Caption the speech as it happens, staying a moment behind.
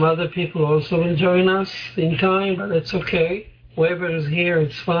Other people also will join us in time, but it's okay. Whoever is here,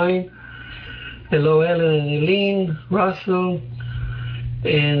 it's fine. Hello, Ellen and Eileen, Russell,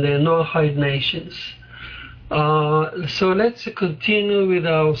 and the Noahide nations. So let's continue with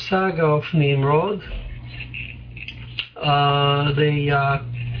our saga of Nimrod.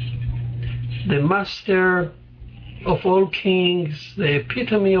 The master of all kings, the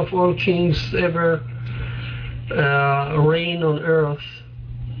epitome of all kings ever reign on earth.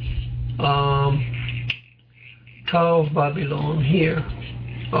 Tower of Babylon here.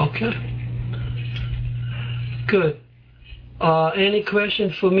 Okay. Good. Any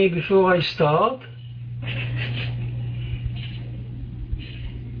questions for me before I start?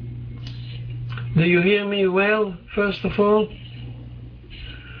 Do you hear me well, first of all?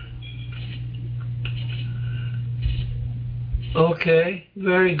 Okay,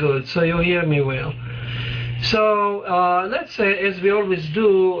 very good. So you hear me well. So let's say, as we always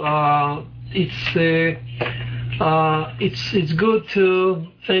do, it's good to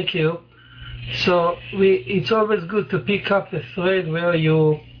thank you. So it's always good to pick up the thread where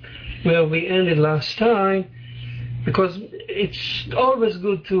we ended last time, because it's always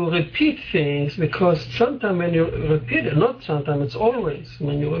good to repeat things, because sometimes when you repeat it, not sometimes, it's always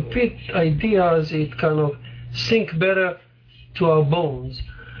when you repeat ideas, it kind of sink better to our bones.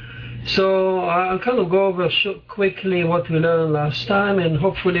 So I'll kind of go over quickly what we learned last time, and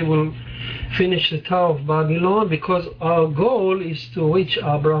hopefully we'll finish the Tower of Babylon, because our goal is to reach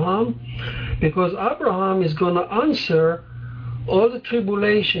Abraham, because Abraham is going to answer all the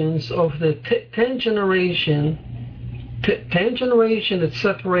tribulations of the 10 generation that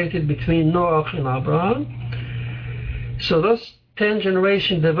separated between Noah and Abraham. So those 10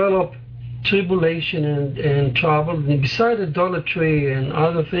 generations develop tribulation and trouble, and beside idolatry and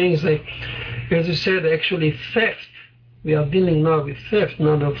other things, as I said, actually theft. We are dealing now with theft,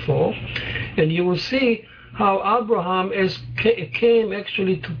 number 4, and you will see how Abraham came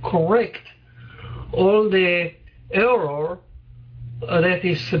actually to correct all the error that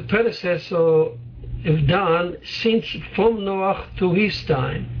his predecessor have done since from Noah to his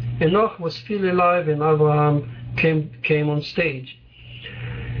time. And Noah was still alive, and Abraham came on stage.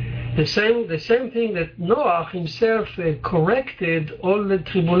 The same thing that Noah himself corrected all the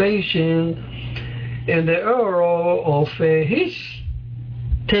tribulation and the error of his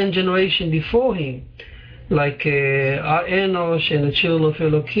 10 generations before him, like Enosh and the children of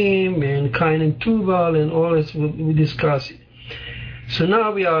Elohim and Cain and Tubal and all this we discussed. So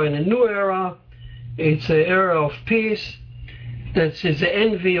now we are in a new era. It's an era of peace. That is the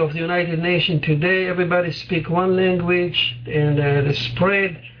envy of the United Nations today. Everybody speaks one language, and the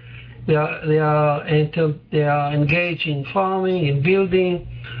spread. They are engaged in farming, in building,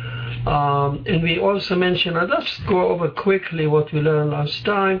 and we also mentioned. I'll just go over quickly what we learned last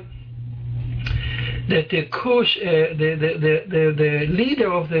time. That the Cush, the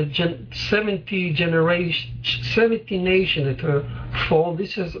leader of the 70 nations that were formed.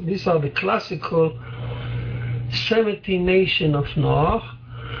 These are the classical 70 nations of Noah.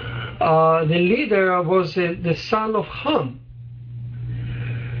 The leader was the son of Ham.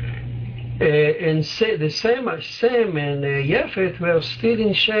 And the Sem and Yefet were still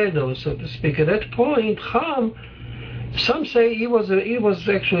in shadow, so to speak. At that point, Ham, some say he was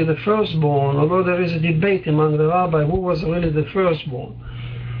actually the firstborn, although there is a debate among the rabbis who was really the firstborn.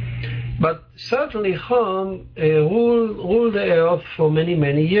 But certainly Ham ruled the earth for many,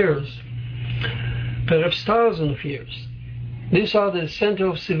 many years, perhaps thousands of years. These are the center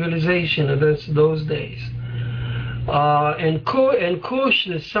of civilization in those days. And Cush,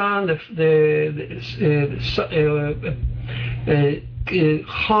 the son,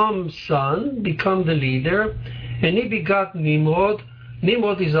 Ham's son, became the leader, and he begot Nimrod.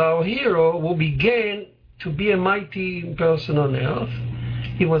 Nimrod is our hero, who began to be a mighty person on earth.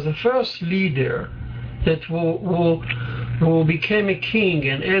 He was the first leader that who became a king,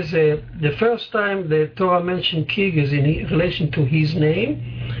 and as the first time the Torah mentioned king is in relation to his name.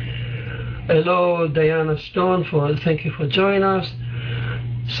 Hello, Diana Stone. Thank you for joining us.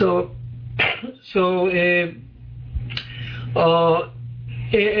 Since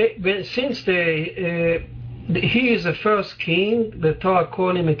he is the first king, the Torah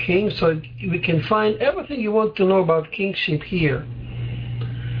called him a king, so we can find everything you want to know about kingship here.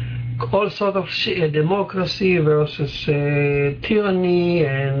 All sort of democracy versus tyranny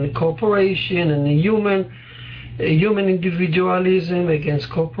and corporation and human individualism against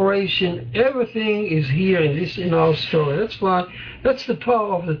corporation. Everything is here in our story. That's the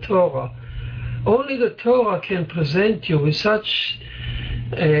power of the Torah. Only the Torah can present you with such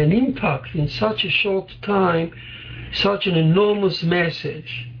an impact in such a short time such an enormous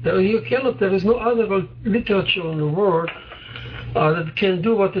message. There is no other literature in the world that can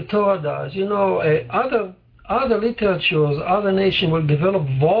do what the Torah does. You know, other literatures, other nations will develop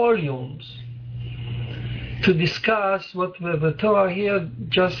volumes to discuss what the Torah here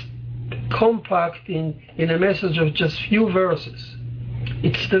just compact in a message of just few verses.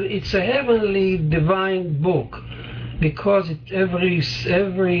 It's a heavenly divine book because every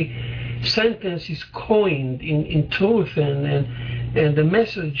sentence is coined in truth and the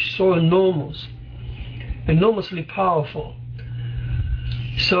message so enormous, enormously powerful.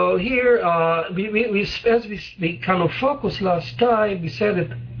 So here, as we kind of focused last time, we said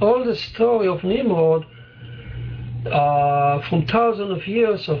that all the story of Nimrod, from thousands of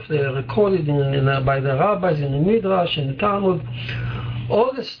years of the recorded by the rabbis in the Midrash and the Talmud,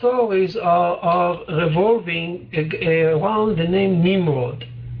 all the stories are revolving around the name Nimrod,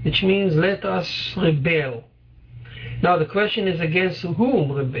 which means let us rebel. Now the question is against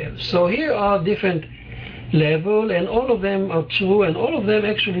whom rebel? So here are different levels, and all of them are true, and all of them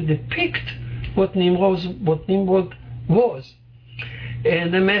actually depict what Nimrod was,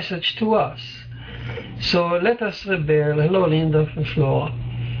 and the message to us. So let us rebel. Hello, Linda and Flora.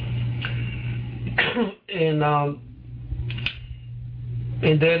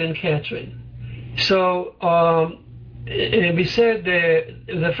 And Dale and Catherine. So we said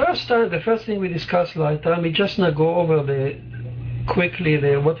the first thing we discussed last time, we just now go over quickly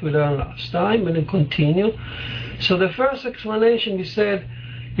what we learned last time and then continue. So the first explanation we said,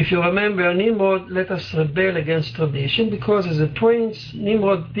 if you remember, Nimrod let us rebel against tradition because as a prince,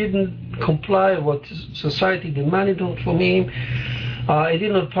 Nimrod didn't comply with what society demanded from him. He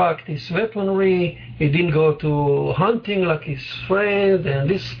did not practice weaponry. He didn't go to hunting like his friend, and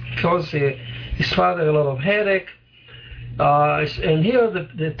this caused his father a lot of headache. And here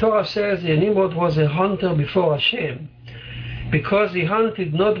the Torah says that Nimrod was a hunter before Hashem, because he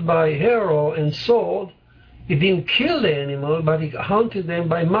hunted not by arrow and sword. He didn't kill the animal, but he hunted them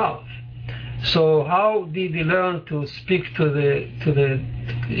by mouth. So how did he learn to speak to the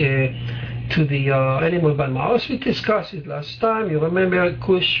animal by mouth? We discussed it last time. You remember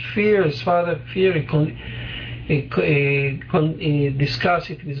Cush fear, his father fear. He discussed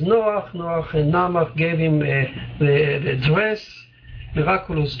it with Noach. Noach and Namach gave him the dress,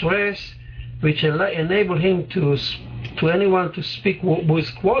 miraculous dress, which enabled him to anyone to speak who is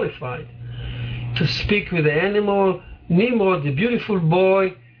qualified to speak with the animal. Nimrod, the beautiful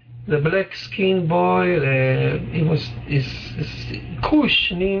boy, the black-skinned boy,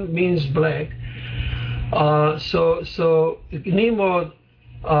 Cush means black. So Nimrod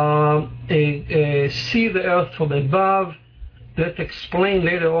see the earth from above. That explain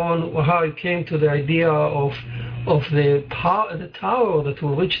later on how he came to the idea of the tower that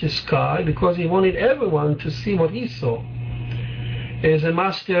will reach the sky, because he wanted everyone to see what he saw. As a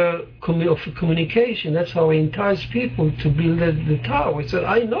master of communication, that's how he enticed people to build the tower. He said,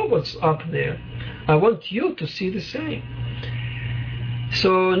 I know what's up there. I want you to see the same.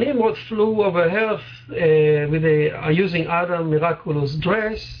 So Nimrod flew over earth using Adam's miraculous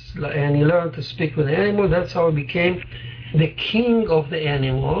dress, and he learned to speak with the animal. That's how he became the king of the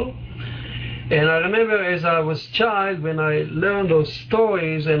animal. And I remember as I was a child, when I learned those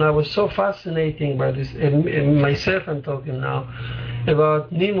stories, and I was so fascinated by this, and myself I'm talking now, about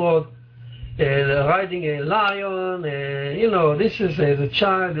Nimrod riding a lion, and this is, as a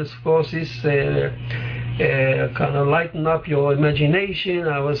child, of course, this kind of lighten up your imagination.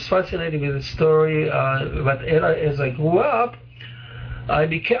 I was fascinated with the story, but as I grew up, I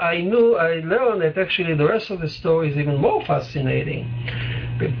learned that actually the rest of the story is even more fascinating.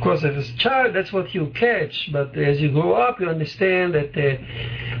 Because as a child, that's what you catch, but as you grow up, you understand that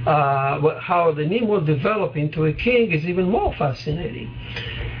how the Nimrod developed into a king is even more fascinating,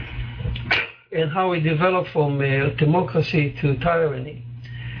 and how he developed from democracy to tyranny.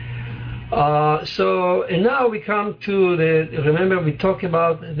 And now we come to remember we talked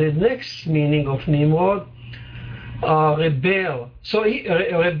about the next meaning of Nimrod, rebel. So he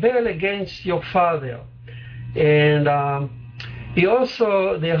rebel against your father, and he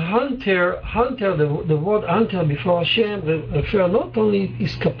also, the hunter, the word hunter before Hashem refer not only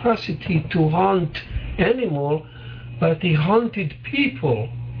his capacity to hunt animal, but he hunted people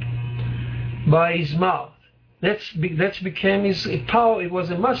by his mouth. That became his power. It was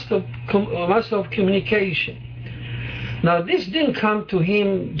a master of communication. Now this didn't come to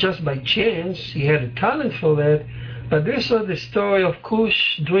him just by chance. He had a talent for that. But this was the story of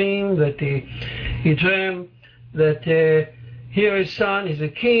Cush dream that he dreamed that here his son is a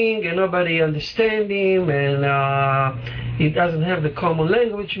king and nobody understands him, and he doesn't have the common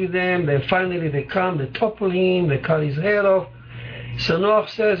language with them. Then finally they come, they topple him, they cut his head off. So Noach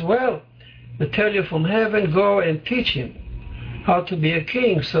says, well, I tell you from heaven, go and teach him how to be a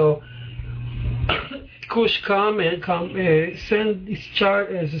king. So Cush send his child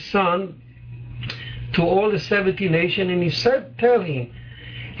as a son to all the 70 nations, and he said, tell him,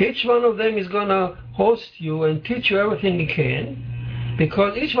 each one of them is going to host you and teach you everything he can,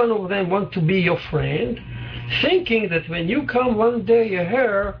 because each one of them want to be your friend, thinking that when you come one day, a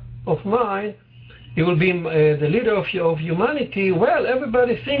heir of mine, you will be the leader of humanity. Well,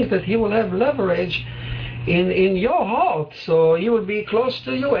 everybody thinks that he will have leverage in your heart, so he will be close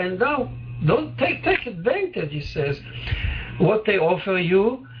to you, and now don't take advantage, he says, what they offer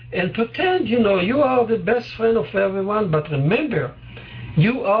you, and pretend, you know, you are the best friend of everyone, but remember,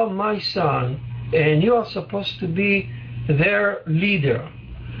 you are my son, and you are supposed to be their leader.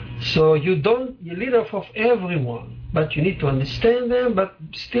 So you're leader of everyone, but you need to understand them, but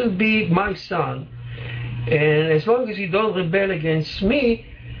still be my son. And as long as you don't rebel against me,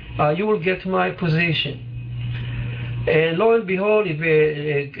 you will get my position. And lo and behold,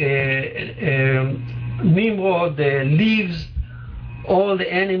 Nimrod leaves all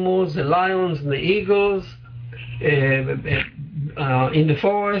the animals, the lions and the eagles, in the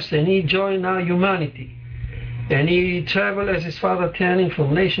forest, and he joined now humanity. And he traveled as his father, turning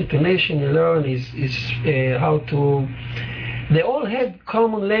from nation to nation. He learned how to. They all had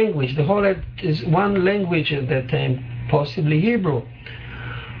common language. They all had one language at that time, possibly Hebrew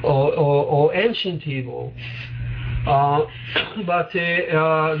or ancient Hebrew. But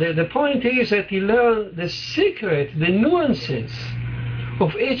the point is that he learned the secret, the nuances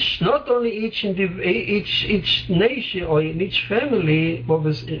of each, not only each nation or in each family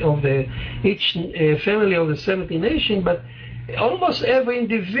each family of the 70 nations, but almost every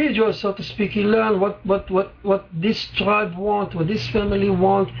individual, so to speak. He learned what this tribe want, what this family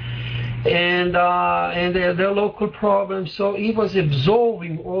want, and their local problems. So he was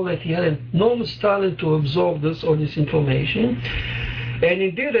absorbing all that. He had an enormous talent to absorb all this information. And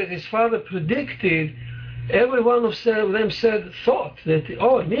indeed, as his father predicted, every one of them thought that,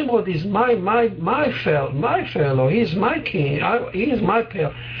 oh, Nimrod is my fellow, he's my king, he is my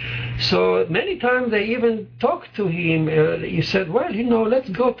pair. So many times they even talked to him. He said, well, you know, let's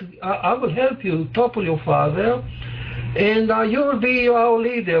go I will help you topple your father, and you will be our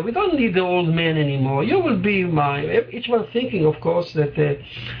leader. We don't need the old man anymore. You will be each one thinking, of course, that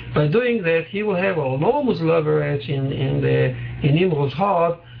by doing that he will have enormous leverage in Nimrod's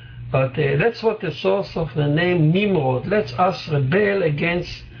heart. But that's what the source of the name Nimrod. Let us rebel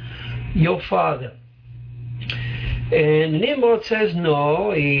against your father. And Nimrod says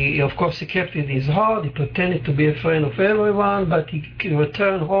no. Of course, he kept it in his heart. He pretended to be a friend of everyone, but he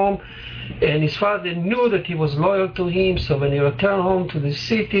returned home, and his father knew that he was loyal to him. So when he returned home to the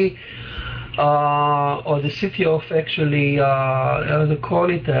city, or the city of actually, they call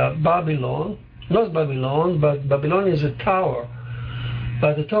it Babylon. Not Babylon, but Babylon is a tower.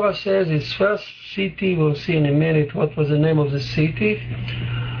 But the Torah says his first city, we'll see in a minute what was the name of the city.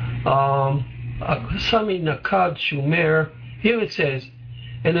 Sami Nakad Shumer. Here it says,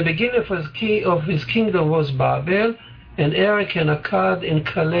 and the beginning of his kingdom was Babel, and Erech and Akkad and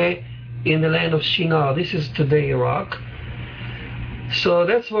Calais in the land of Shinar. This is today Iraq. So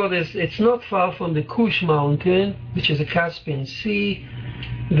that's what it's not far from the Kush mountain, which is the Caspian Sea,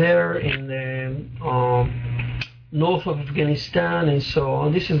 there in the north of Afghanistan and so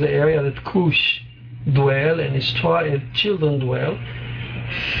on. This is the area that Cush dwell and his children dwell.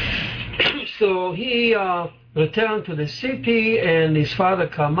 So he returned to the city, and his father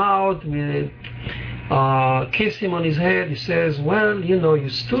come out with kiss him on his head. He says, well, you know, you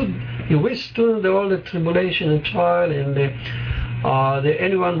withstood all the tribulation and trial, and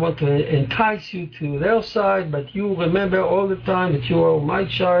anyone want to entice you to their side, but you remember all the time that you are my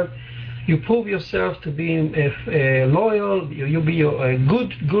child. You prove yourself to be loyal. You be a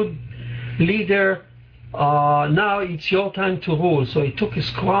good leader. Now it's your time to rule. So he took his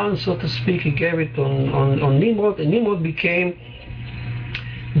crown, so to speak. He gave it on Nimrod, and Nimrod became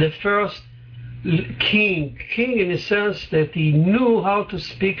the first king in the sense that he knew how to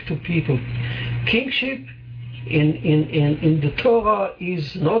speak to people. Kingship in the Torah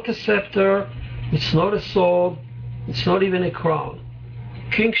is not a scepter. It's not a sword. It's not even a crown.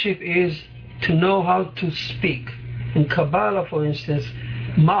 Kingship is to know how to speak. In Kabbalah, for instance,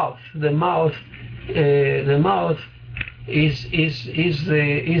 the mouth is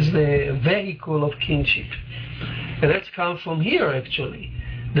the vehicle of kingship, and that's come from here actually.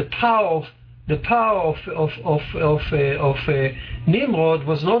 The power the power of Nimrod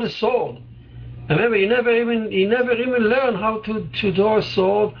was not a sword. Remember, he never even learned how to draw a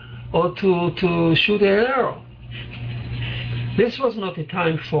sword or to shoot an arrow. This was not a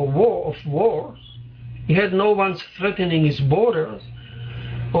time for war. He had no one threatening his borders.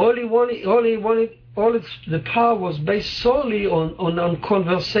 The power was based solely on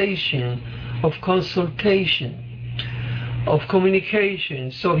conversation, of consultation, of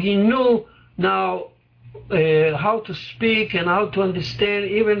communication. So he knew now how to speak and how to understand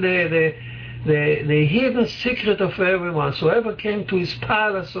even the hidden secret of everyone. So whoever came to his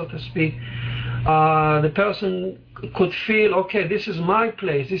palace, so to speak, the person could feel, okay, this is my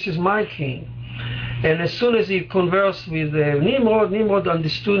place, this is my king. And as soon as he conversed with Nimrod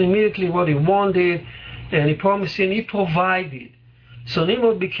understood immediately what he wanted, and he promised him, he provided. So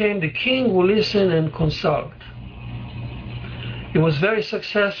Nimrod became the king who listened and consulted. He was very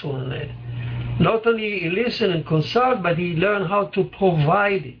successful in that. Not only he listened and consulted, but he learned how to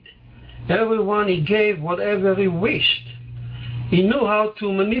provide it. Everyone he gave whatever he wished. He knew how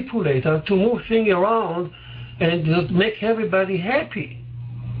to manipulate, how to move things around and to make everybody happy.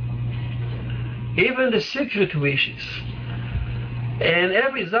 Even the secret wishes. And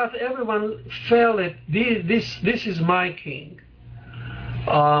everyone felt that this is my king,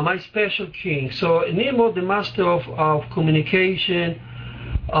 my special king. So Nimrod, the master of communication,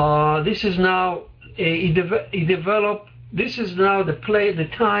 this is now he developed. This is now the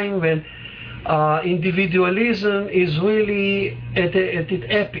time when individualism is really at its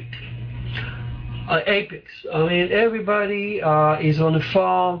apex. I mean, everybody is on a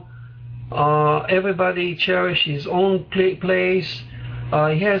farm. Everybody cherishes his own place.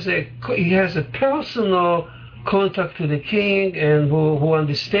 He has a personal contact to the king and who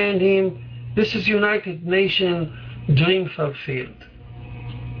understand him. This is United Nations dream fulfilled.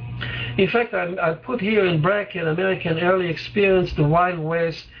 In fact, I put here in bracket American early experience, the Wild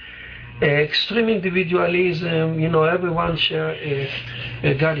West, extreme individualism. You know, everyone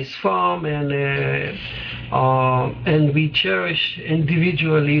got his farm, and we cherish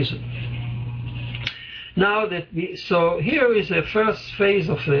individualism. Now so here is the first phase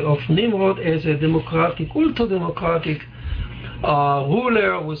of Nimrod as a democratic, ultra-democratic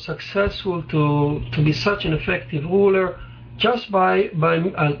ruler who was successful to be such an effective ruler just by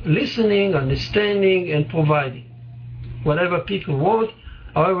listening, understanding, and providing whatever people want,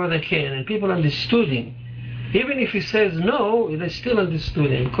 however they can. And people understood him. Even if he says no, they still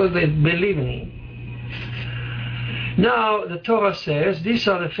understood him because they believe in him. Now the Torah says these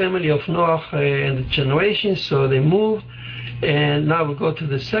are the family of Noah and the generations, so they moved. And now we go to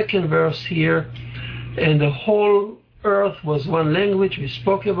the second verse here. And the whole earth was one language. We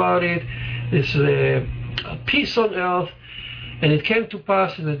spoke about it. This peace on earth. And it came to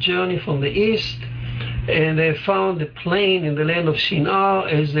pass in the journey from the east, and they found a plain in the land of Shinar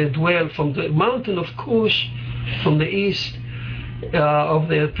as they dwelled from the mountain of Cush, from the east of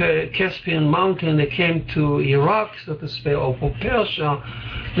the Caspian mountain. They came to Iraq, so to speak, or Persia.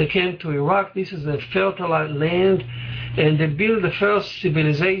 They came to Iraq. This is a fertile land, and they built the first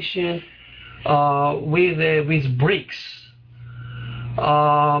civilization with bricks.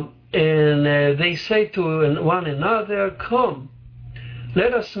 And they say to one another, come,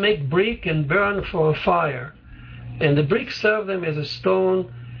 let us make brick and burn for a fire. And the brick served them as a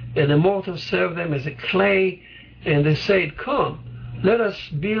stone, and the mortar served them as a clay. And they said, come, let us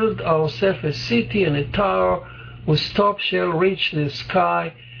build ourselves a city and a tower whose top shall reach the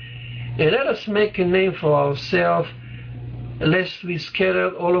sky. And let us make a name for ourselves, lest we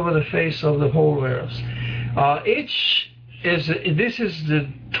scatter all over the face of the whole earth. This is the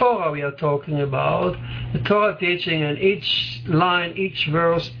Torah we are talking about, the Torah teaching, and each line, each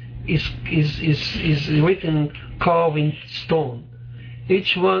verse is written, carved in stone.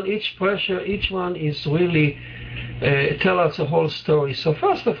 Each pressure, each one is really tell us a whole story. So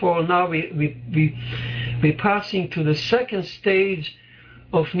first of all, now we're passing to the second stage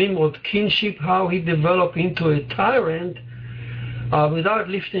of Nimrod kingship, how he developed into a tyrant without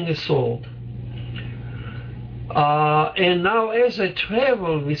lifting a sword. And now as they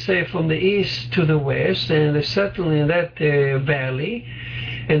travel, we say, from the east to the west, and they settled in that valley,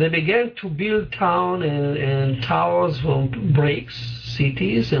 and they began to build town and towers from bricks,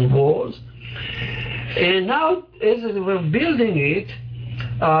 cities and walls. And now as they were building it,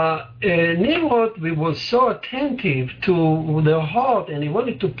 Nimrod was so attentive to their heart, and he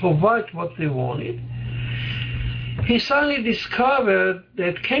wanted to provide what they wanted. He suddenly discovered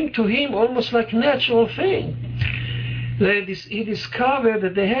that came to him almost like natural thing. He discovered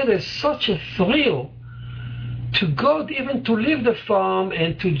that they had such a thrill to go even to leave the farm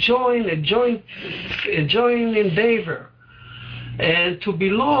and to join a joint endeavor, and to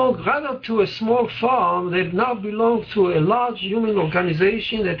belong rather to a small farm that now belongs to a large human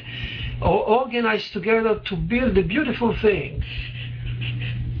organization that are organized together to build a beautiful thing,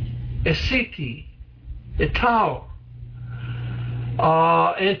 a city, a tower.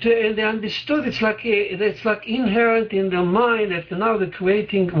 And they understood it's like inherent in their mind that now they're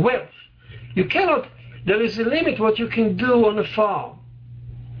creating wealth. You cannot. There is a limit what you can do on a farm.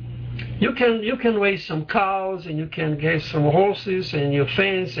 You can raise some cows and you can get some horses and you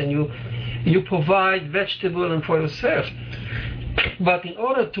fence and you provide vegetable and for yourself. But in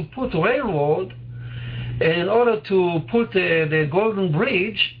order to put railroad, and in order to put the Golden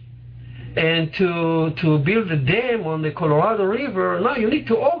Bridge, and to build a dam on the Colorado River, now you need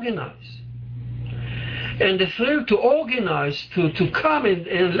to organize. And the thrill to organize, to come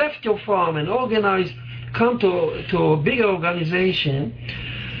and left your farm and organize, come to a bigger organization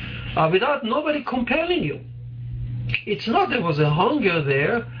without nobody compelling you. It's not there was a hunger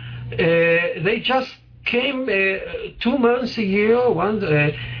there. They just came 2 months a year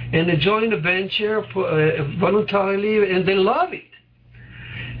and they joined a venture voluntarily, and they love it.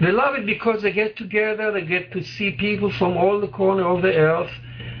 They love it because they get together, they get to see people from all the corners of the earth,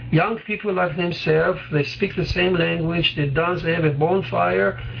 young people like themselves. They speak the same language, they dance, they have a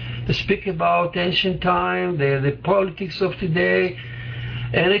bonfire, they speak about ancient time, the politics of today.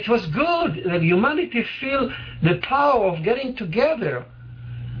 And it was good that humanity feel the power of getting together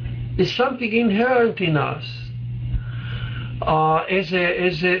is something inherent in us as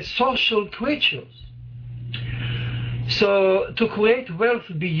a social creatures. So to create wealth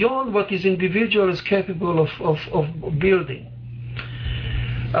beyond what is individual is capable of building.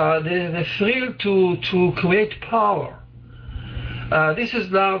 The thrill to create power. This is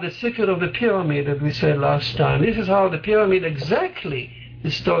now the secret of the pyramid that we said last time. This is how the pyramid, exactly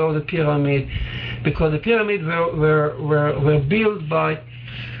the story of the pyramid, because the pyramid were built by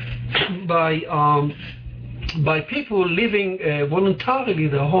people living voluntarily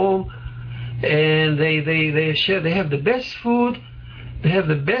their home. And they share. They have the best food, they have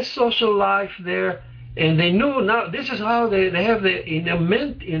the best social life there, and they knew now. This is how they have in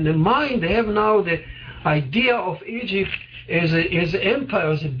the mind. They have now the idea of Egypt as an empire,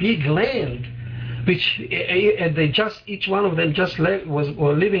 as a big land, which and they just each one of them just was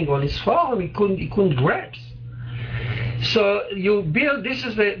living on his farm. He couldn't grasp. So you build. This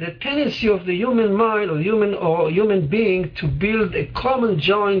is the tendency of the human mind or human being to build a common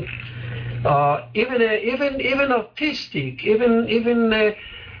joint. Even artistic, even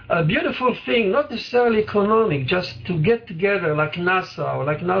a beautiful thing, not necessarily economic, just to get together like NASA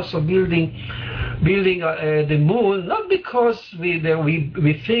building the moon, not because we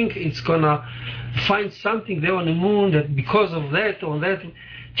think it's gonna find something there on the moon that because of that or that,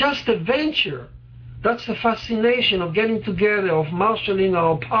 just a venture. That's the fascination of getting together, of marshalling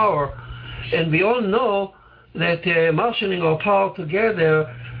our power, and we all know that marshalling our power together.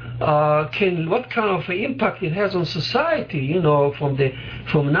 What kind of impact it has on society? You know, from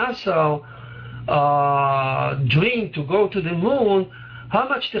NASA dream to go to the moon, how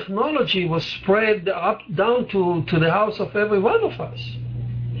much technology was spread up down to the house of every one of us.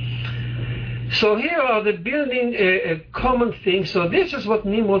 So here are the building a common thing. So this is what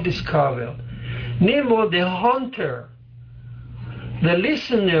Nimrod discovered. Nimrod, the hunter, the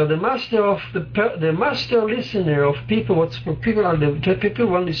listener, the master listener of people, people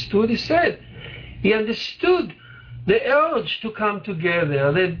understood. He said, he understood the urge to come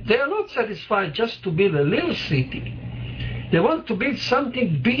together. They are not satisfied just to build a little city. They want to build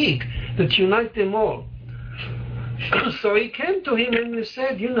something big that unites them all. So he came to him and he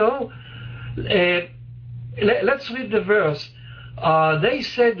said, you know, let's read the verse. They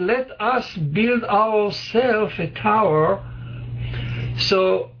said, let us build ourselves a tower.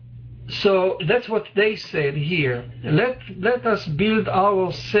 So that's what they said here. Let us build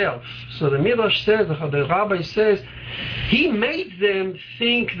ourselves. So the Midrash says, the Rabbi says, he made them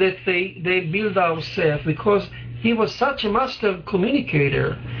think that they build ourselves because he was such a master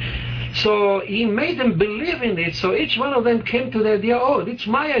communicator. So he made them believe in it. So each one of them came to the idea, oh, it's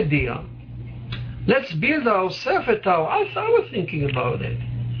my idea. Let's build ourselves a tower. I was thinking about it.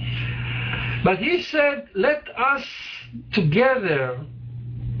 But he said, let us together,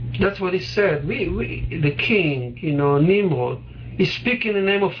 that's what he said. We the king, you know, Nimrod, is speaking in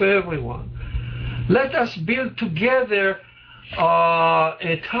the name of everyone. Let us build together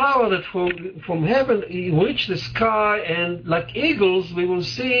a tower that from heaven reach the sky, and like eagles we will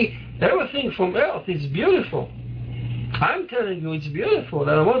see everything from earth. It's beautiful. I'm telling you, it's beautiful.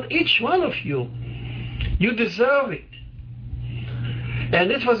 And I want each one of you You deserve it.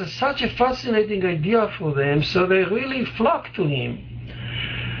 And it was such a fascinating idea for them, so they really flocked to him.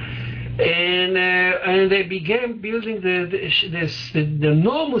 And they began building the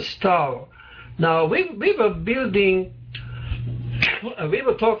enormous tower. Now, we were building, we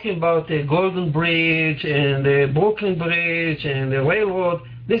were talking about the Golden Bridge and the Brooklyn Bridge and the railroad.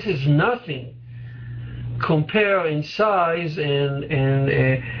 This is nothing compare in size and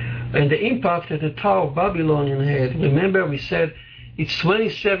the impact that the Tower of Babylon had. Remember, we said it's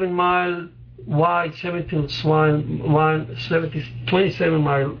 27 mile wide, 27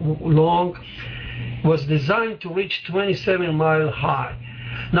 mile long, was designed to reach 27 mile high.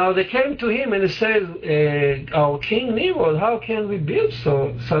 Now they came to him and they said, our King Nimrod, how can we build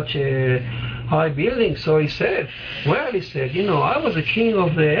such a high building? So he said, well, he said, you know, I was the king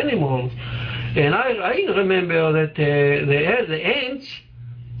of the animals, and I remember that the ants,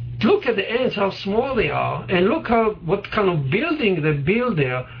 look at the ants, how small they are, and look what kind of building they build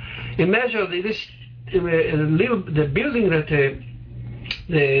there. Imagine the building that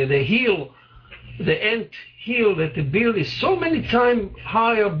the hill, the ant hill that they build is so many times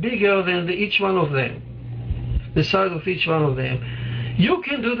higher, bigger than each one of them, the size of each one of them. You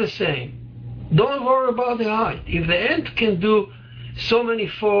can do the same. Don't worry about the height. If the ant can do so many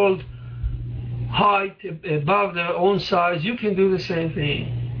fold height above their own size, you can do the same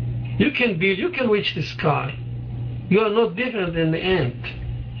thing. You can build, you can reach the sky. You are not different than the ant.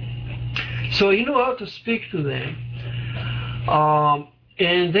 So he knew how to speak to them.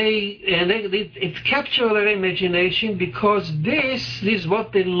 And it captured their imagination, because this is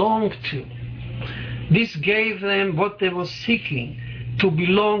what they longed to. This gave them what they were seeking, to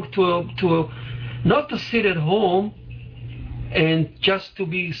belong to not to sit at home and just to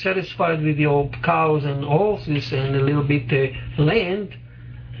be satisfied with your cows and horses and a little bit land.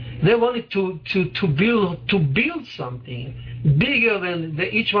 They wanted to build something bigger than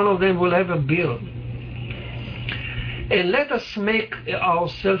each one of them will ever build. And let us make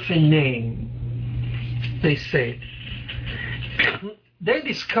ourselves a name, they said. They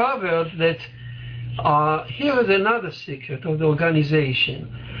discovered that here is another secret of the organization.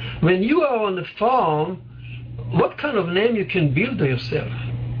 When you are on the farm, what kind of name you can build yourself?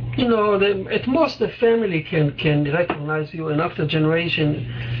 You know, at most the family can recognize you, and after generation,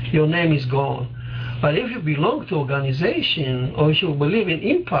 your name is gone. But if you belong to organization, or if you believe in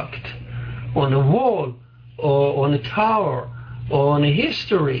impact on a wall, or on a tower, or on a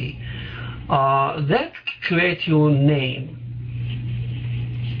history, that creates your name,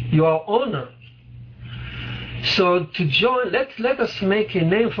 your honor. So to join, let us make a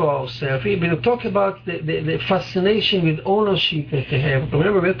name for ourselves. We'll talk about the fascination with ownership that they have.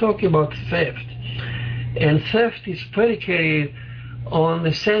 Remember, we're talking about theft. And theft is predicated on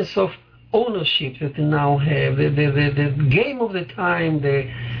the sense of ownership that they now have. The game of the time, the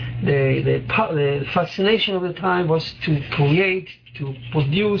fascination of the time was to create, to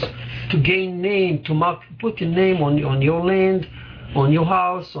produce, to gain name, to put a name on your land, on your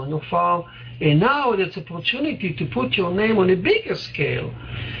house, on your farm. And now there's opportunity to put your name on a bigger scale,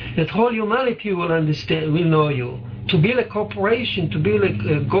 that whole humanity will understand, will know you. To build a corporation, to build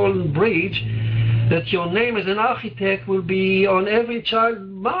a golden bridge, that your name as an architect will be on every child's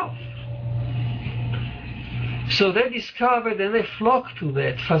mouth. So they discovered and they flocked to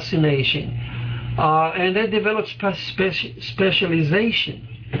that fascination. And they developed specialization.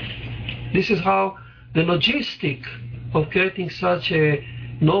 This is how the logistic of creating such a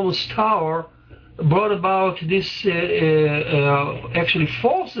enormous tower brought about this, actually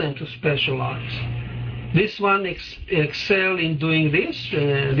forced them to specialize. This one excel in doing this,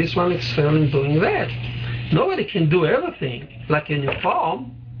 this one excel in doing that. Nobody can do everything, like in a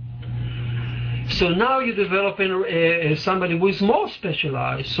farm. So now you develop somebody who is more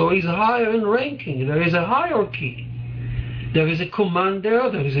specialized, so he's higher in ranking. There is a hierarchy. There is a commander,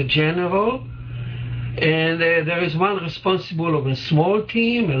 there is a general, and there is one responsible of a small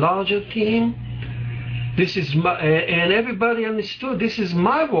team, a larger team. This is and everybody understood, this is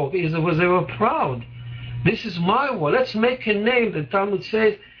my work. They were proud. This is my work. Let's make a name. The Talmud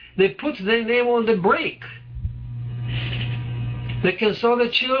says they put their name on the brick. They can show the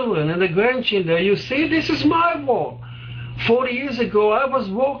children and the grandchildren. You see, this is my work. 40 years ago, I was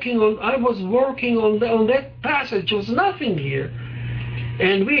working on that passage. There was nothing here.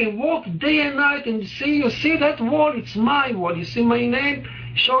 And we walk day and night and you see that wall, it's my wall. You see my name?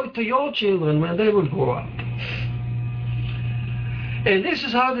 Show it to your children when they will grow up. And this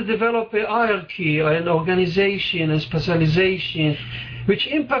is how they develop a hierarchy, an organization, and specialization, which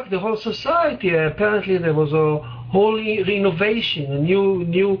impact the whole society. Apparently there was a whole renovation, a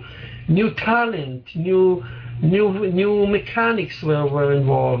new new talent, new mechanics were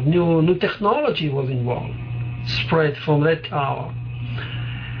involved, new technology was involved, spread from that tower.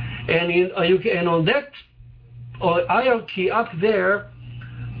 And on that hierarchy up there,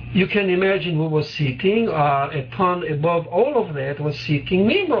 you can imagine who was sitting. Above all of that was sitting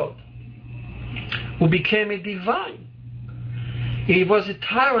Nimrod, who became a divine. He was a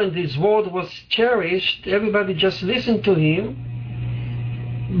tyrant. His word was cherished. Everybody just listened to him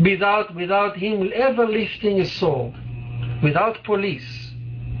without him ever lifting a sword, without police.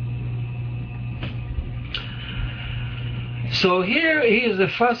 So here is a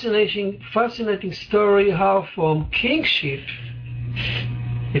fascinating story how from kingship,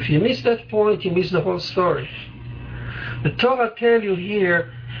 if you miss that point, you miss the whole story. The Torah tells you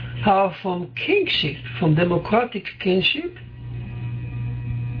here how from kingship, from democratic kingship,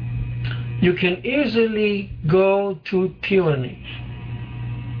 you can easily go to tyranny.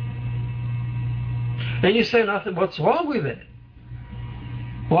 And you say, nothing, what's wrong with it?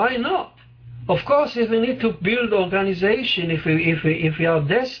 Why not? Of course, if we need to build organization, if we are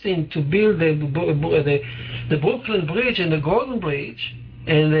destined to build the Brooklyn Bridge and the Golden Bridge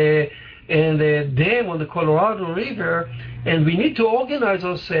and the dam on the Colorado River, and we need to organize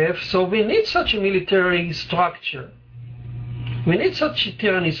ourselves, so we need such a military structure. We need such a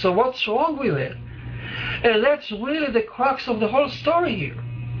tyranny, so what's wrong with it? And that's really the crux of the whole story here.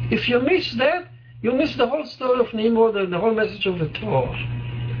 If you miss that, you miss the whole story of Nimrod and the whole message of the Torah.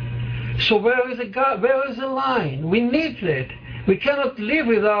 So where is the line? We need that. We cannot live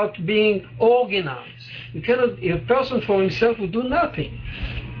without being organized. We cannot, a person for himself will do nothing.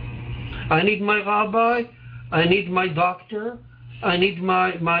 I need my rabbi, I need my doctor, I need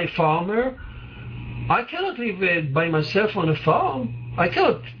my farmer. I cannot live by myself on a farm. I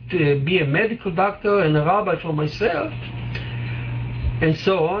cannot be a medical doctor and a rabbi for myself. And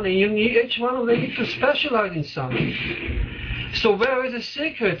so on, and each one of them needs to specialize in something. So where is the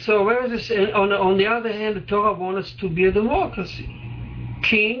secret? So where is this? On the other hand, the Torah wants us to be a democracy.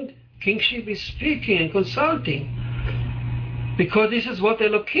 Kingship is speaking and consulting. Because this is what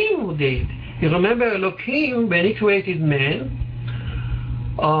Elohim did. You remember Elohim, when he created man,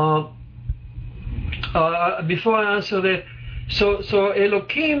 before I answer that, so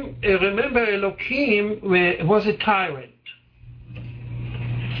Elohim, remember Elohim was a tyrant.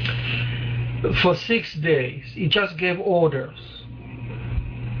 For 6 days, he just gave orders.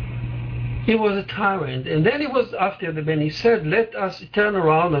 He was a tyrant, and then he was after when he said, "Let us turn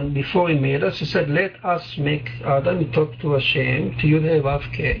around." And before he made us, he said, "Let us make Adam." He talked to Hashem, to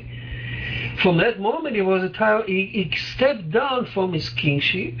Yud-Heh-Vav-Keh. From that moment, he was a tyrant. He stepped down from his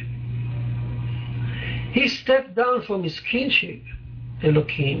kingship. He stepped down from his kingship,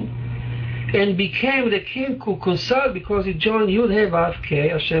 Elohim, and became the king who consulted, because he joined Yud-Heh-Vav-Keh,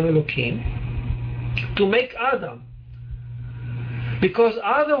 Hashem Elohim, to make Adam. Because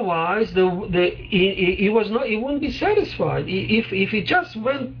otherwise, he wouldn't be satisfied. If he just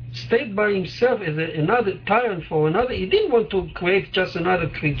stayed by himself as another tyrant for another, he didn't want to create just another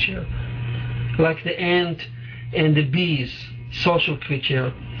creature, like the ant and the bees, social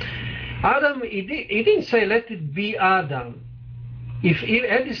creature. Adam, he didn't say, "Let it be Adam." If he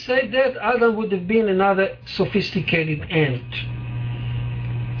had said that, Adam would have been another sophisticated ant.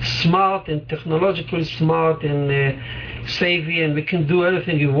 Smart and technologically smart and savvy, and we can do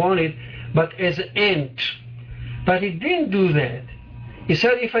everything he wanted, but as an ant. But he didn't do that. He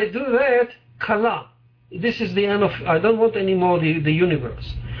said, if I do that, kala. This is the end of, I don't want anymore the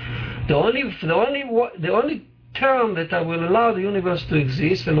universe. The only term that I will allow the universe to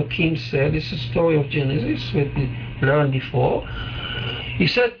exist, Elohim said, this is the story of Genesis, which we learned before. He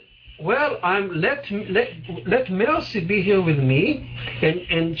said, well, let Mercy be here with me,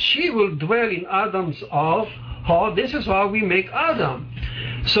 and she will dwell in Adam's heart. This is how we make Adam.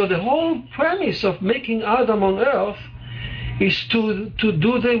 So the whole premise of making Adam on earth is to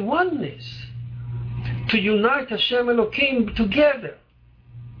do the oneness, to unite Hashem Elohim together.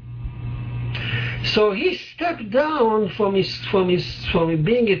 So he stepped down from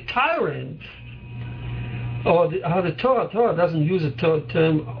being a tyrant. Or how the Torah doesn't use the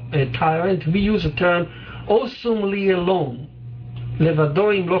term tyrant. We use the term osum li alone.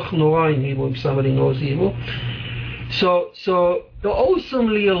 Levado imloch norah in Hebrew, if somebody knows Hebrew. So the osum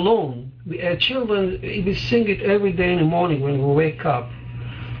li alone. We children, we sing it every day in the morning when we wake up.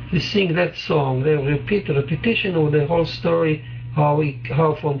 We sing that song. They repeat the repetition of the whole story. How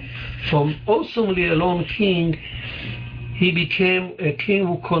from osum li alone king, he became a king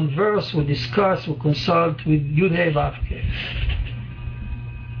who conversed, who discussed, who consulted with Yud-Heh-Vav-Keh.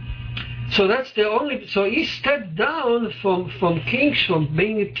 So that's the only. So he stepped down from kingship, from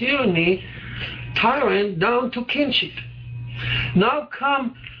being a tyrant, down to kinship. Now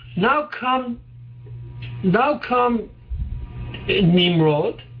come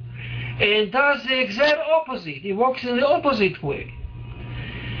Nimrod, and does the exact opposite. He walks in the opposite way.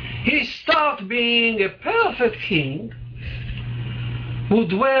 He starts being a perfect king who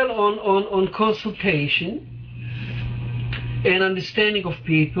dwell on consultation and understanding of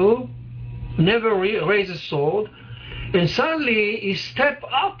people, never raise a sword, and suddenly he step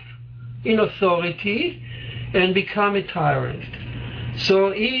up in authority and become a tyrant.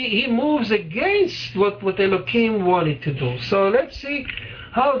 So he moves against what Elohim wanted to do. So let's see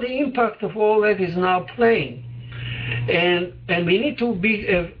how the impact of all that is now playing. And we need to be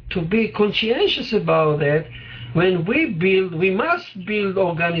conscientious about that. When we must build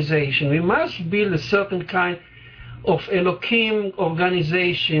organization. We must build a certain kind of Elohim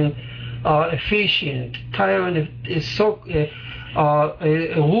organization, efficient. Tyrant is so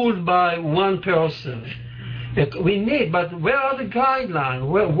ruled by one person. We need, but where are the guidelines?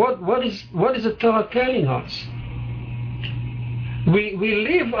 What is the Torah telling us? We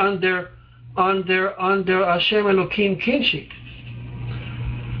live under Hashem Elohim kinship.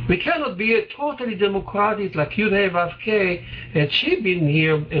 We cannot be a totally democratic like Yudhe Vavke had she been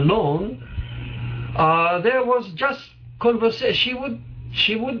here alone. There was just conversation.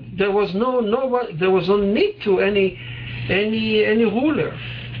 She would. There was no need to any ruler.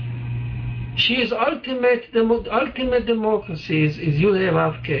 She is ultimate democracy is Yudhe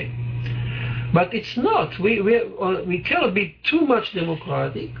Vavke. But it's not. We cannot be too much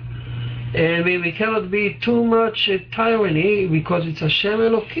democratic, and we cannot be too much tyranny, because it's Hashem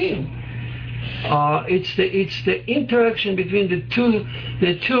Elohim. It's the interaction between the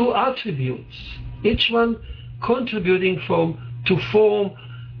two attributes, each one contributing to form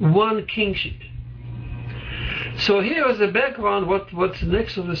one kingship. So here is the background. What's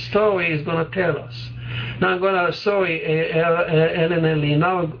next of the story is going to tell us. Now I'm going to, sorry, Ellen and Lee,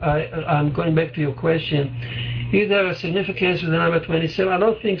 now I'm going back to your question. Is there a significance with the number 27? I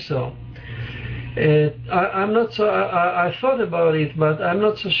don't think so. I'm not so, I thought about it, but I'm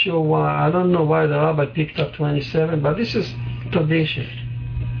not so sure why. I don't know why the rabbi picked up 27, but this is tradition.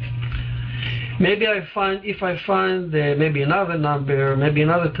 Maybe if I find maybe another number, maybe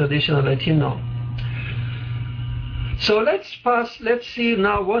another tradition, I'll let you know. So let's see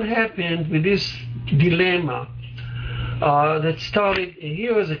now what happened with this dilemma that started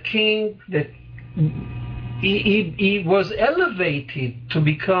here as a king, that he was elevated to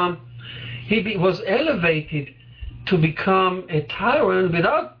become a tyrant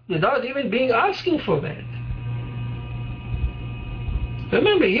without even being asking for that.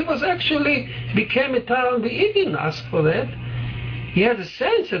 Remember, he was actually became a tyrant, but he didn't ask for that. He had a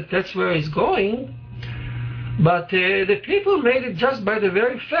sense that that's where he's going. But the people made it just by the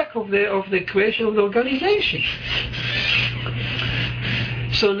very fact of the creation of the organization.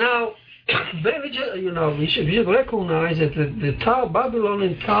 So now, we should recognize that the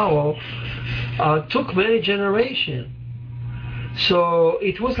Babylonian Tower took many generations. So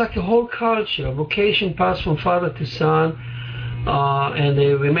it was like a whole culture. Vocation passed from father to son, and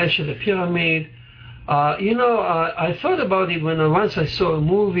we mentioned the pyramid. I thought about it when once I saw a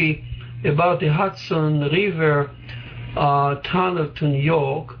movie about the Hudson River tunnel to New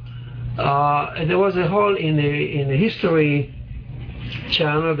York. There was a whole in the History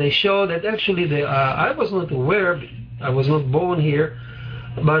Channel. They showed that actually I was not aware, I was not born here,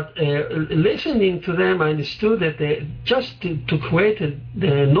 but listening to them, I understood that they just to create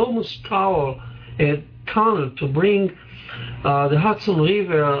the enormous tunnel to bring the Hudson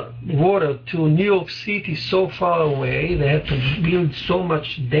River water to New York City so far away. They had to build so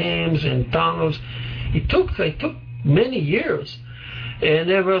much dams and tunnels. It took many years, and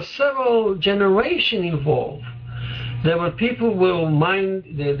there were several generations involved. There were people who were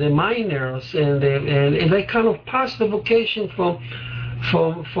the miners, and they kind of passed the vocation from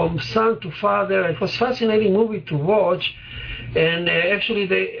son to father. It was a fascinating movie to watch. And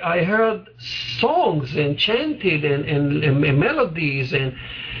actually, I heard songs and chanted and melodies and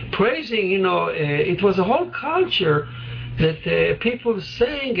praising. It was a whole culture that people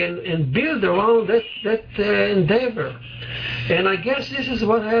sang and built around that endeavor. And I guess this is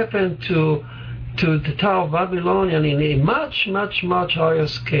what happened to the Tower of Babylon in a much, much, much higher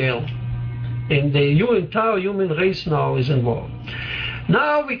scale. And the entire human race now is involved.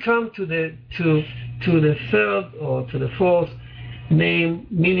 Now we come to the third or to the fourth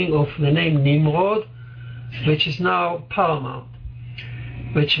meaning of the name Nimrod, which is now paramount.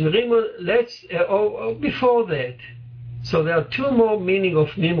 Before that, So there are two more meaning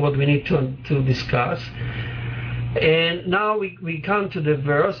of Nimrod we need to discuss. And now we come to the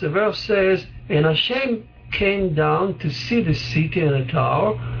verse. The verse says, and Hashem came down to see the city and the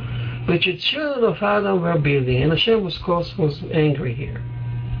tower, which the children of Adam were building. And Hashem, of course, was angry here.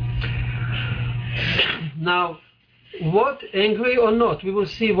 Now, what, angry or not, we will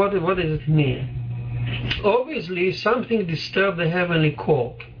see what does it mean. Obviously, something disturbed the heavenly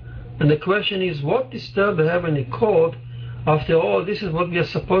court. And the question is, what disturbed the heavenly court? After all, this is what we are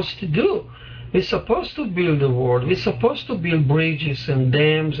supposed to do. We're supposed to build the world. We're supposed to build bridges and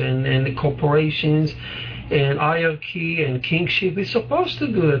dams and corporations and hierarchy and kingship. We're supposed to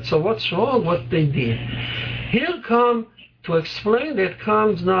do that. So what's wrong? What they did? Here come, to explain that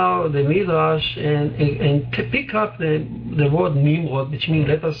comes now the Midrash and to pick up the word Nimrod, which means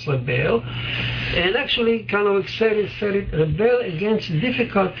let us rebel, and actually kind of said it, rebel against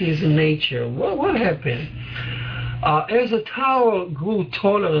difficulties in nature. What happened? As the tower grew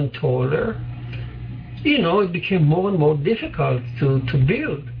taller and taller, it became more and more difficult to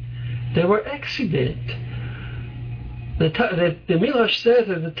build. There were accidents. The Midrash says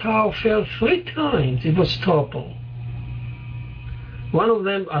that the tower fell 3 times. It was toppled. One of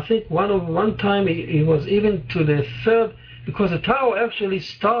them, I think one time it was even to the 3rd, because the tower actually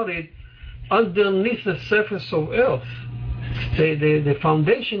started underneath the surface of earth. The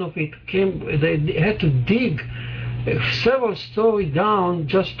foundation of it they had to dig several stories down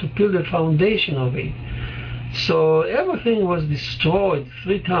just to build the foundation of it. So everything was destroyed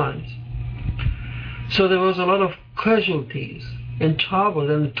 3 times. So there was a lot of casualties and trouble,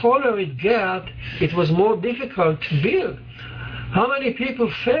 and the taller it got, it was more difficult to build. How many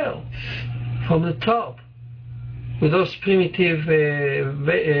people fell from the top with those primitive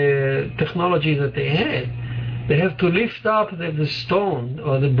technology that they had? They have to lift up the stone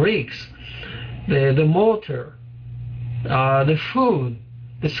or the bricks, the mortar, the food,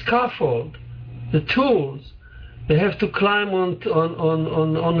 the scaffold, the tools. They have to climb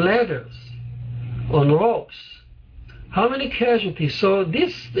on ladders, on ropes. How many casualties? So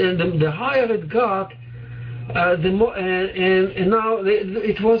this, the higher it got, the more, and now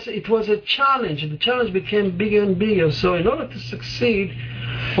it was a challenge. The challenge became bigger and bigger. So in order to succeed,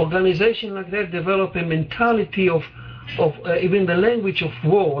 organizations like that develop a mentality of even the language of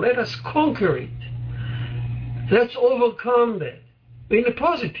war. Let us conquer it. Let's overcome that in a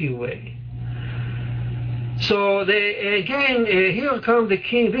positive way. So here comes the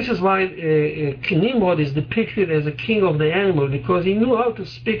king. This is why Nimrod is depicted as a king of the animal, because he knew how to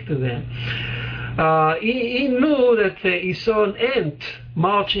speak to them. He knew that he saw an ant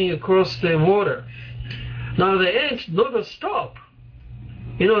marching across the water. Now the ants never stop.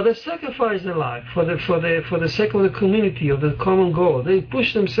 They sacrifice their life for the sake of the community, of the common goal. They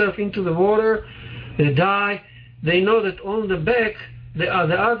push themselves into the water, they die. They know that on the back the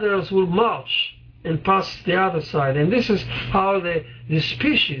others will march and pass the other side. And this is how the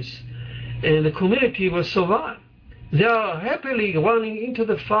species and the community will survive. They are happily running into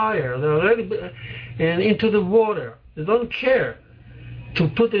the fire, and into the water. They don't care to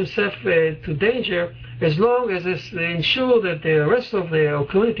put themselves to danger as long as they ensure that the rest of the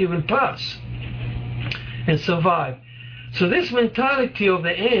community will pass and survive. So this mentality of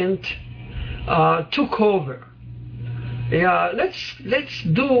the ant took over. Yeah, let's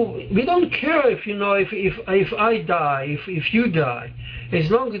do. We don't care if I die, if you die, as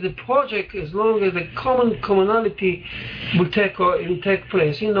long as the project, as long as the commonality will take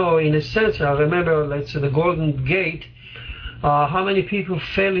place. In a sense, I remember, let's say, the Golden Gate. How many people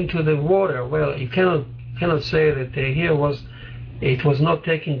fell into the water? Well, you cannot say that it was not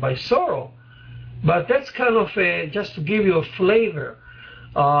taken by sorrow, but that's kind of just to give you a flavor.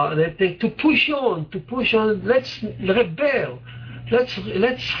 To push on, let's rebel,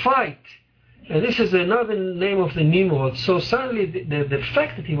 let's fight. And this is another name of the Nimrod. So suddenly the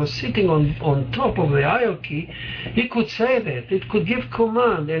fact that he was sitting on top of the hierarchy, he could say that, it could give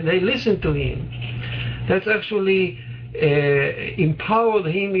command, and they listened to him. That actually empowered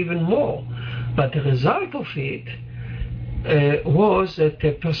him even more. But the result of it was that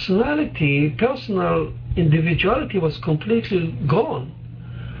the personal individuality was completely gone.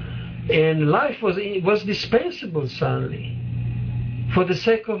 And life was dispensable suddenly, for the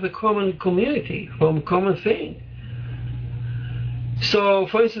sake of the common community, from a common thing. So,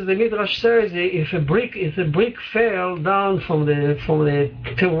 for instance, the Midrash says if a brick fell down from the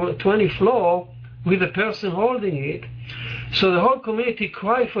 20th floor with the person holding it, so the whole community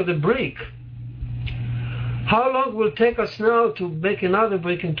cried for the brick. How long will it take us now to make another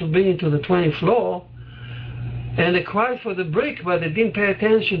brick and to bring it to the 20th floor? And they cried for the brick, but they didn't pay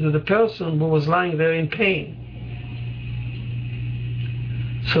attention to the person who was lying there in pain.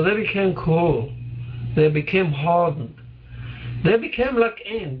 So they became cruel. They became hardened. They became like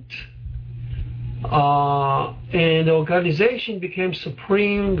ants. And the organization became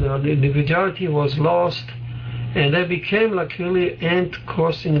supreme, the individuality was lost, and they became like really ants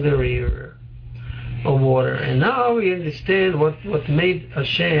crossing the river of water. And now we understand what made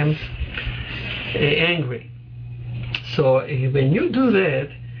Hashem angry. So when you do that,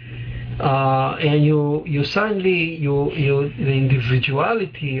 and you suddenly the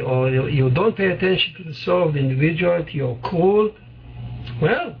individuality, or you don't pay attention to the soul of the individuality, you're cruel.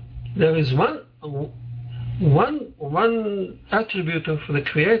 Well, there is one attribute of the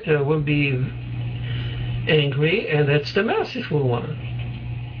Creator will be angry, and that's the merciful one.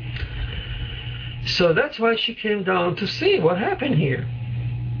 So that's why she came down to see what happened here.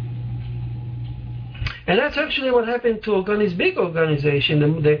 And that's actually what happened to big organization.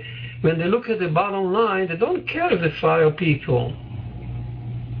 When they look at the bottom line, they don't care if they fire people,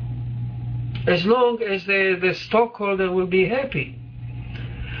 as long as the stockholder will be happy.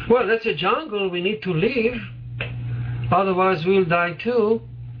 Well, that's a jungle, we need to leave, otherwise we'll die too.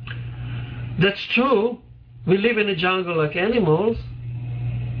 That's true. We live in a jungle like animals.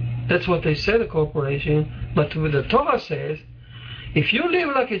 That's what they say, the corporation. But what the Torah says, if you live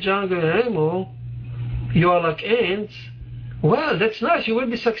like a jungle animal, you are like ants. Well, that's nice, you will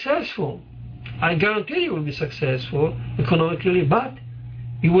be successful. I guarantee you will be successful economically, but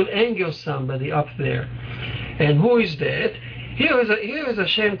you will anger somebody up there. And who is that? Here is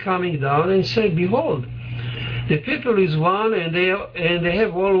Hashem coming down and say, behold, the people is one, and they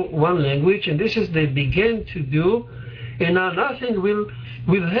have all one language, and this is they begin to do, and now nothing will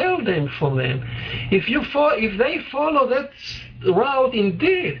withhold them from them. If they follow that route,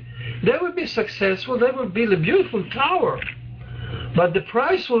 indeed, they will be successful. They will build a beautiful tower, but the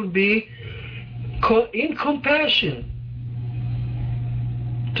price will be in compassion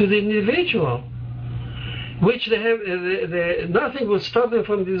to the individual, which they have. Nothing will stop them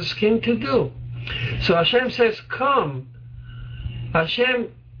from this scheme to do. So Hashem says, come.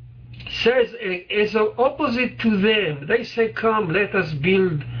 Hashem says, as an opposite to them, they say, come, let us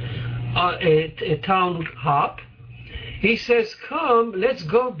build a town hub. He says, come, let's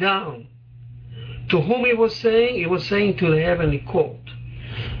go down. To whom he was saying? He was saying to the heavenly court.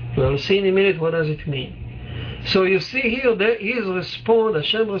 We'll see in a minute what does it mean. So you see here that his response,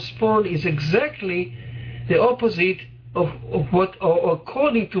 Hashem response, is exactly the opposite of what, or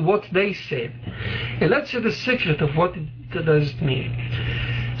according to what they said. And let's see the secret of what does it mean.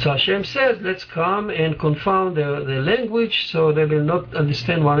 So Hashem says, let's come and confound the language so they will not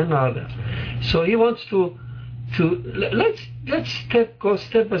understand one another. So he wants to let's go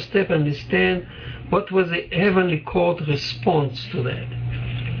step by step and understand what was the heavenly court response to that.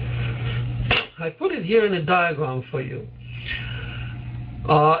 I put it here in a diagram for you.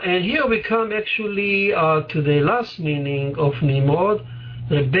 And here we come actually to the last meaning of Nimrod,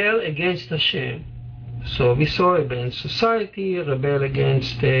 rebel against Hashem. So we saw rebel against society, rebel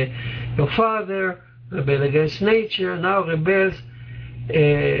against your father, rebel against nature, now rebels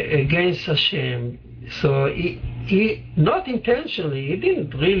against Hashem. So he not intentionally, he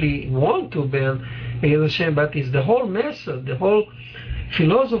didn't really want to rebel against Hashem, but it's the whole method, the whole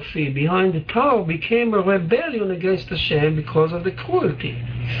philosophy behind the Tower became a rebellion against Hashem because of the cruelty.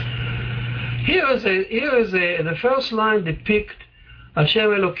 Here is the first line depicts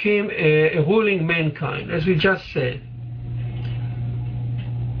Hashem Elohim ruling mankind, as we just said.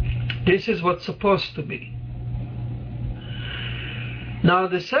 This is what's supposed to be. Now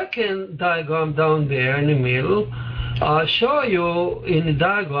the second diagram down there in the middle, I'll show you in the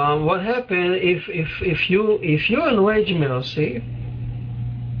diagram what happens if you enrage mercy.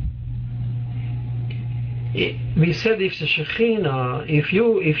 We said if the Shekhinah, if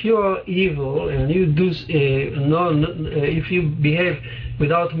you are evil and you do if you behave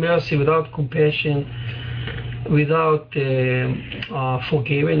without mercy, without compassion, without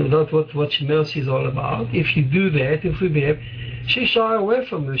forgiving, without what mercy is all about, if you do that, if we behave, she shy away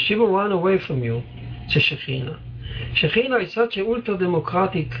from you. She will run away from you. It's a Shekhinah. Shekhinah is such an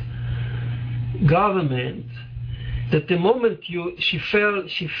ultra-democratic government that the moment she feel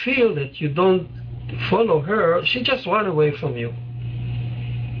that you don't follow her, she just run away from you,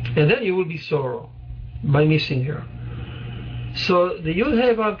 and then you will be sorrow by missing her. So the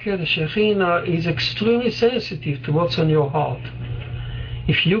Yud-Heh-Vav-Keh, the Shekhinah, is extremely sensitive to what's on your heart.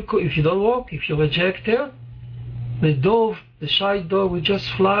 If you don't walk, if you reject her, the dove, the shy dove, will just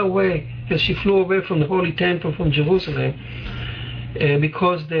fly away, because she flew away from the Holy Temple from Jerusalem,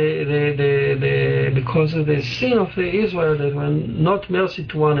 because of the sin of the Israel, that were not mercy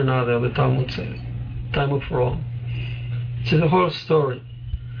to one another, the Talmud says, time of Rome. It's the whole story.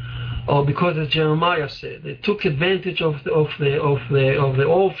 or because, as Jeremiah said, they took advantage of the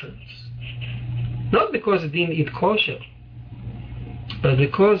orphans, not because they didn't eat kosher, but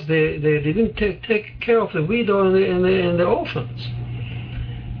because they didn't take care of the widow and the orphans,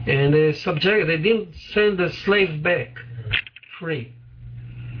 and they didn't send the slave back free.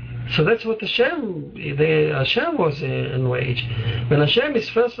 So that's what Hashem was enraged. When Hashem is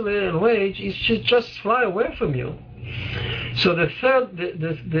firstly enraged, it should just fly away from you. So the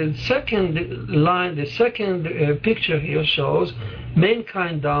second line, the second picture here shows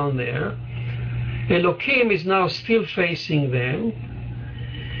mankind down there. Elohim is now still facing them,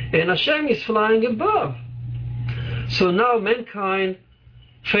 and Hashem is flying above. So now mankind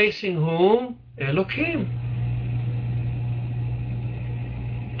facing whom? Elohim.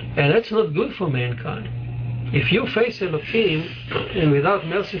 And that's not good for mankind. If you face Elohim, and without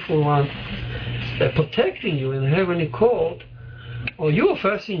merciful one protecting you in the heavenly court, or you are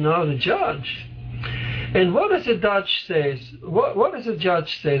facing now the judge. And what does the judge say? What does the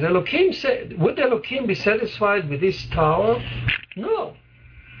judge say? Elohim said, would Elohim be satisfied with this tower? No.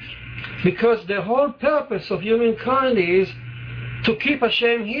 Because the whole purpose of humankind is to keep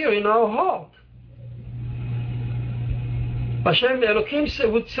Hashem here in our heart. Hashem, Elohim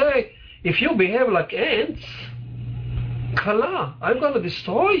would say, if you behave like ants, Kala, I'm going to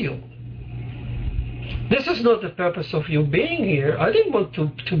destroy you. This is not the purpose of you being here. I didn't want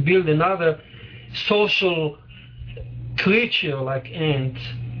to build another social creature like ants.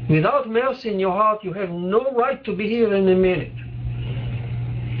 Without mercy in your heart, you have no right to be here in a minute.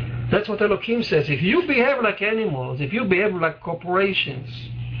 That's what Elohim says. If you behave like animals, if you behave like corporations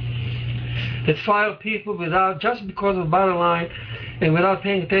that fire people just because of bottom line and without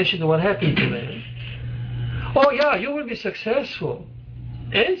paying attention to what happened to them, oh yeah, you will be successful.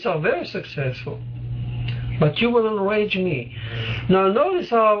 Ants are very successful. But you will enrage me. Now notice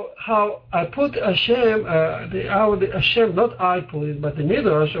how I put Hashem, Hashem, not I put it, but the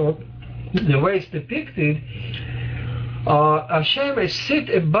Midrash, or the way it's depicted, Hashem is sit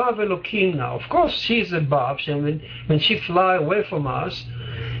above Elohim now. Of course she's above Hashem when she fly away from us,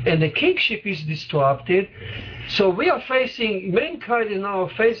 and the kingship is disrupted. So we are facing, mankind is now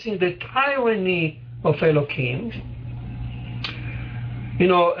facing the tyranny of Elohim. You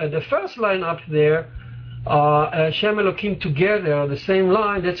know, the first line up there, Hashem Elohim together, the same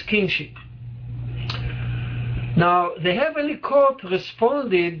line, that's kingship. Now, the heavenly court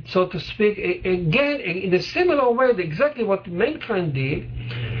responded, so to speak, again, in a similar way, exactly what mankind did.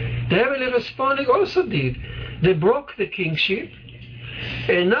 The heavenly responding also did. They broke the kingship,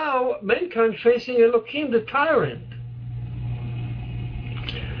 and now mankind facing Elohim, the tyrant.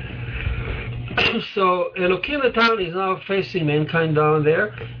 So Elohim the tyrant is now facing mankind down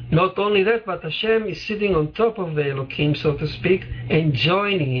there. Not only that, but Hashem is sitting on top of the Elohim, so to speak, and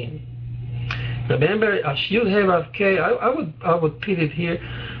joining him. Remember, Yud Hey Vav Kei, I would put it here.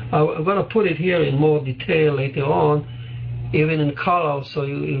 I'm going to put it here in more detail later on, even in color, so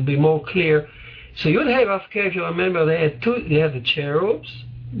it will be more clear. So Yud Hey Vav Kei, if you remember, they had the cherubs,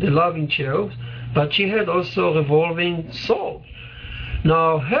 the loving cherubs, but she had also a revolving sword.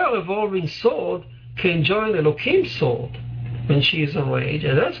 Now, her revolving sword can join Elohim's sword when she is enraged,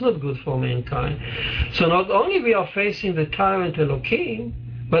 and that's not good for mankind. So not only we are facing the tyrant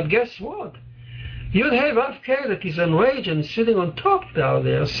Elohim, but guess what? Yud Hey Vav Kei that is enraged and sitting on top down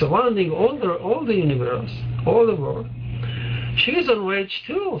there, surrounding all the universe, all the world. She is enraged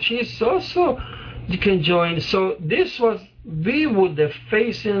too. She is also, you can join. So this was, we would have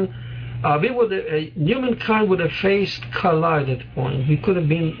facing, humankind would have faced Kala at that point. We could have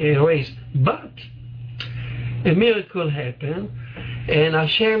been erased. But a miracle happened, and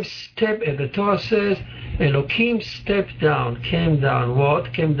Hashem stepped, and the Torah says, Elohim stepped down, came down.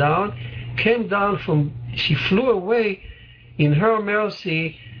 What? Came down? Came down from, she flew away. In her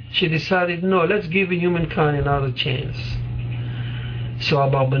mercy, she decided, no, let's give humankind another chance. So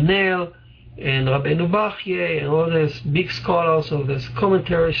Abarbanel and Rabbeinu Bachye and all these big scholars of this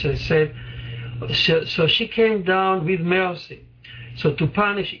commentary, they said, so she came down with mercy. So to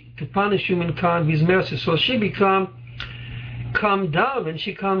punish humankind with mercy. So she come down. When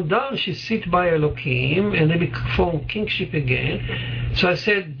she come down, she sit by Elohim, and they form kingship again. So I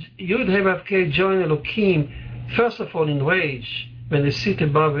said, Yud Hey Vav Kei join Elohim, first of all in rage, when they sit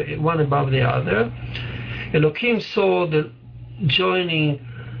above one above the other. Elohim saw the joining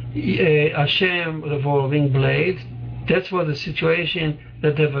Hashem revolving blade. That was the situation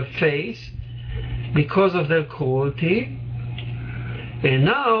that they were faced because of their cruelty. And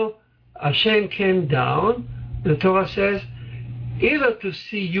now Hashem came down. The Torah says, either to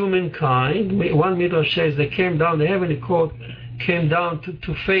see humankind, one Midrash says they came down, the heavenly court came down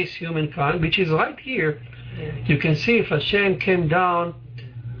to face humankind, which is right here. You can see if Hashem came down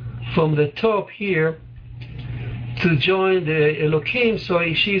from the top here to join the Elohim, so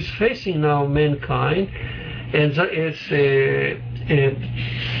she's facing now mankind. And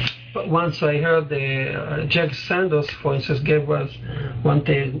once I heard Jack Sanders, for instance, gave us one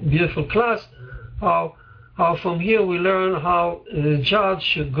day beautiful class, how from here we learn how the judge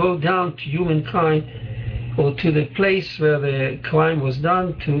should go down to humankind or to the place where the crime was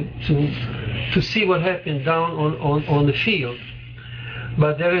done to see what happened down on the field.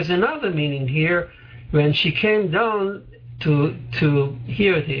 But there is another meaning here. When she came down to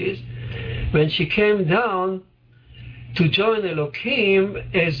here it is, when she came down to join Elohim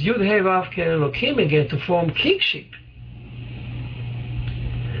as Yud Hey Vav Kei Elohim again, to form kingship.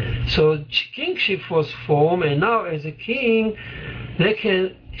 So kingship was formed, and now as a king, they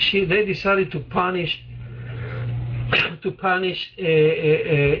decided to punish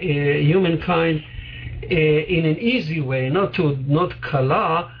humankind in an easy way, not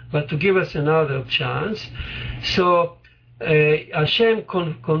kala, but to give us another chance. So Hashem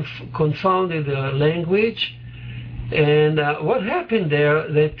confounded the language, and what happened there,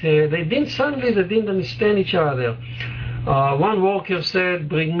 that they didn't understand each other. One worker said,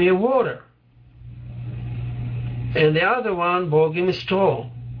 "Bring me water," and the other one brought him a straw.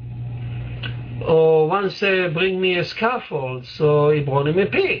 Or one said, "Bring me a scaffold," so he brought him a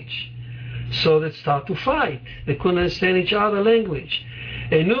pitch. So they start to fight. They couldn't understand each other's language.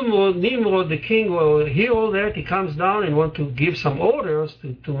 And Nimrod, the king, will hear all that. He comes down and want to give some orders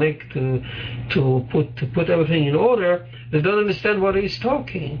to put everything in order. They don't understand what he's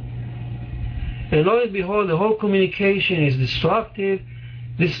talking. And lo and behold, the whole communication is disrupted.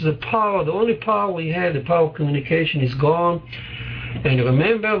 This is the power, the only power we had, the power of communication is gone. And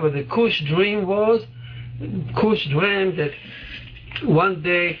remember what the Cush dream was? Cush dreamed that one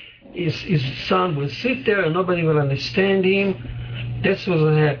day his son will sit there and nobody will understand him. That's what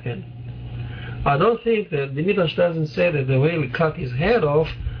will happen. I don't think that the Midrash doesn't say that they really cut his head off,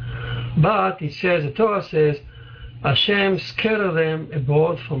 but it says, the Torah says, Hashem scattered them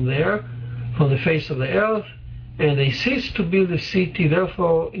abroad from there, from the face of the earth, and they ceased to build a city.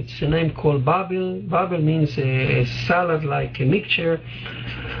 Therefore, it's a name called Babel. Babel means a salad, like a mixture,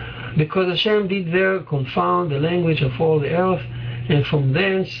 because Hashem did there confound the language of all the earth, and from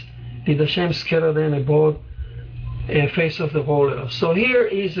thence did Hashem scatter them abroad face of the whole earth. So here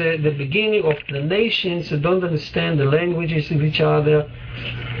is the beginning of the nations that don't understand the languages of each other.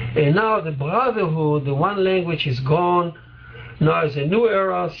 And now the brotherhood, the one language is gone. Now is a new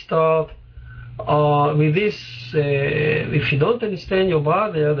era start. With this, if you don't understand your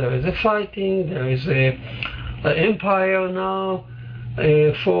brother, there is a fighting, there is an empire now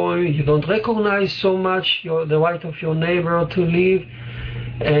forming. You don't recognize so much the right of your neighbor to live.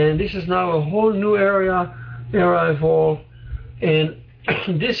 And this is now a whole new era evolved, and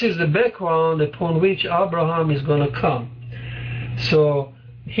this is the background upon which Abraham is going to come. So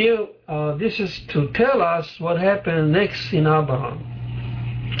here, this is to tell us what happened next in Abraham.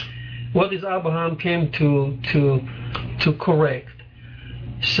 What is Abraham came to correct?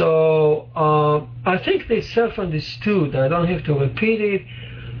 So I think they self-understood. I don't have to repeat it.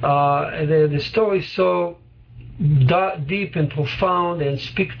 The story is so deep and profound and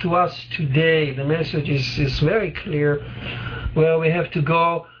speak to us today. The message is very clear where we have to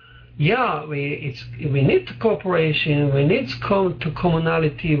go. Yeah, we need cooperation, we need to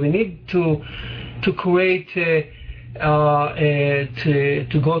commonality, we need to create to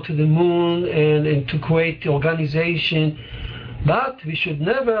go to the moon and to create the organization, but we should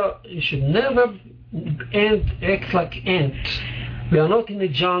never act like ants. We are not in the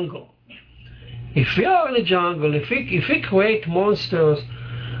jungle. If we are in the jungle, if we create monsters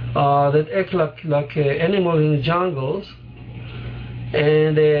that act like animals in the jungles,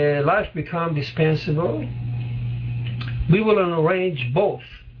 and life becomes dispensable, we will arrange both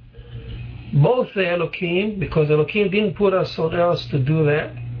the Elohim, because Elohim didn't put us on earth to do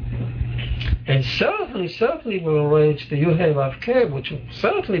that, and certainly will arrange the Yud Hey Vav Kei, which will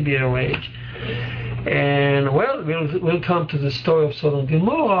certainly be arranged. And well, we'll come to the story of Sodom and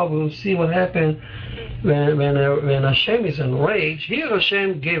Gomorrah. We'll see what happened when Hashem is enraged. Here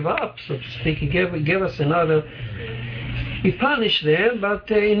Hashem gave up, so to speak. He gave us another. He punished them,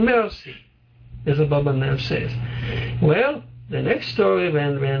 but in mercy, as the Abarbanel says. Well, the next story,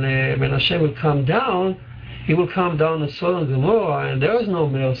 when Hashem will come down, He will come down to Sodom and Gomorrah, and there is no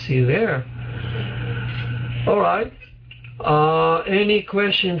mercy there. All right. Any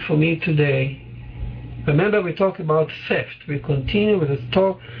question for me today? Remember, we talk about theft. We continue with the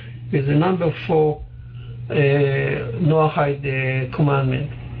talk with the number 4 Noahide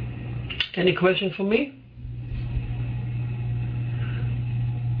commandment. Any question for me?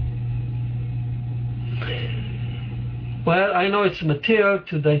 Well, I know it's material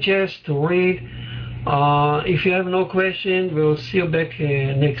to digest, to read. If you have no question, we'll see you back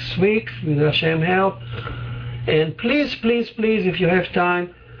next week with Hashem help. And please, please, please, if you have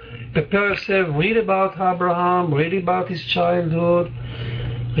time, prepare yourself, read about Abraham, read about his childhood,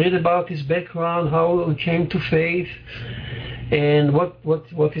 read about his background, how he came to faith, and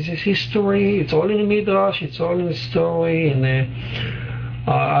what is his history. It's all in the Midrash, it's all in the story, and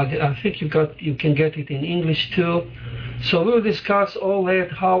I think you can get it in English too. So we'll discuss all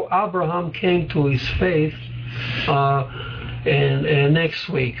that, how Abraham came to his faith, and next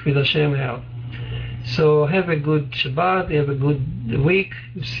week with Hashem help. So have a good Shabbat, have a good week.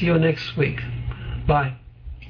 See you next week. Bye.